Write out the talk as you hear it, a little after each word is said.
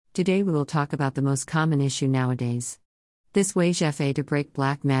Today we will talk about the most common issue nowadays. This Wazifa to break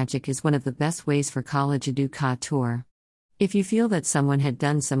black magic is one of the best ways for Kala Jadoo Ka tour. If you feel that someone had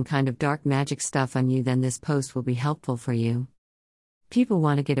done some kind of dark magic stuff on you, then this post will be helpful for you. People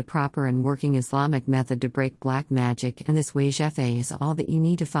want to get a proper and working Islamic method to break black magic, and this Wazifa is all that you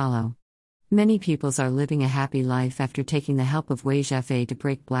need to follow. Many peoples are living a happy life after taking the help of Wazifa to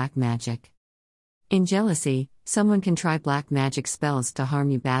break black magic. In jealousy, someone can try black magic spells to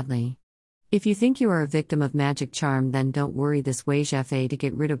harm you badly. If you think you are a victim of magic charm, then don't worry, this Wazifa to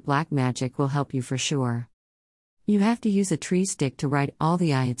get rid of black magic will help you for sure. You have to use a tree stick to write all the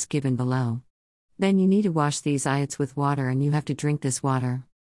ayats given below. Then you need to wash these ayats with water, and you have to drink this water.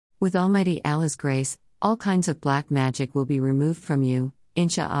 With Almighty Allah's grace, all kinds of black magic will be removed from you,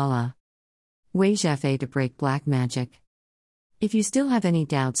 insha'Allah. Wazifa to break black magic. If you still have any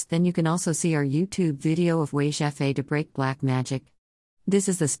doubts, then you can also see our YouTube video of Wazifa to break black magic. This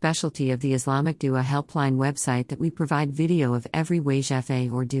is the specialty of the Islamic Dua Helpline website, that we provide video of every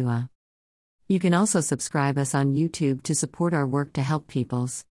Wazifa or Dua. You can also subscribe us on YouTube to support our work to help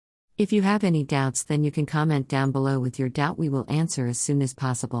peoples. If you have any doubts, then you can comment down below with your doubt. We will answer as soon as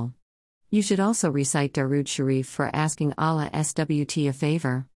possible. You should also recite Darud Sharif for asking Allah SWT a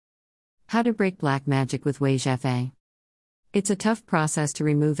favor. How to break black magic with Wazifa. It's a tough process to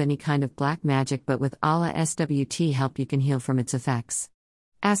remove any kind of black magic, but with Allah SWT help you can heal from its effects.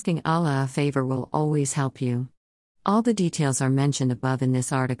 Asking Allah a favor will always help you. All the details are mentioned above in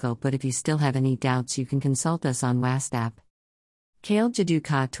this article, but if you still have any doubts, you can consult us on WhatsApp. Kale Jadoo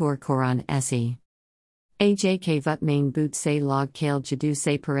Ka Tor Quran Se. Ajk Vut Main Boot Se Log Kale Jadoo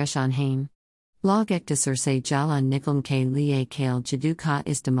Se Pareshan Haim. Log Ektasur Se Jalan Niklm K Liye Kale Jadoo Ka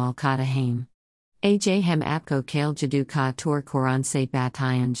Istamal Kata Haim. Aj Hem Apko Kale Jadoo Ka Tor Quran Se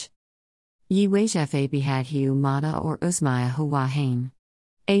Batayanj. Yi Wazifa Bihad Hiu Mada or Usmaya Huwa Haim.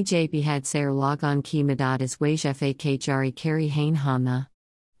 Aj Bihad Sair Logon Ki Madad is Wazifa K Jari Kari Hain Hamna.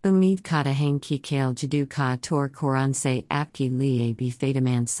 Umid Kata Hain Ki Kale Jadoo Ka Tor Quran Se Apki Liye Bi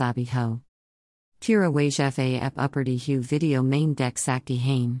Fadaman Sabi Ho. Pura Wazifa Ep Upperdi Hu Video Main Deck Sakti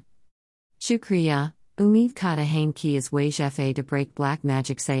Hain. Shukriya. Umid Kata Hain Ki is Wazifa to break black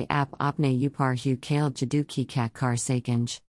magic Se Ap Opne Upar Hu Kale Jadoo Ki Kat Kar Sakanj.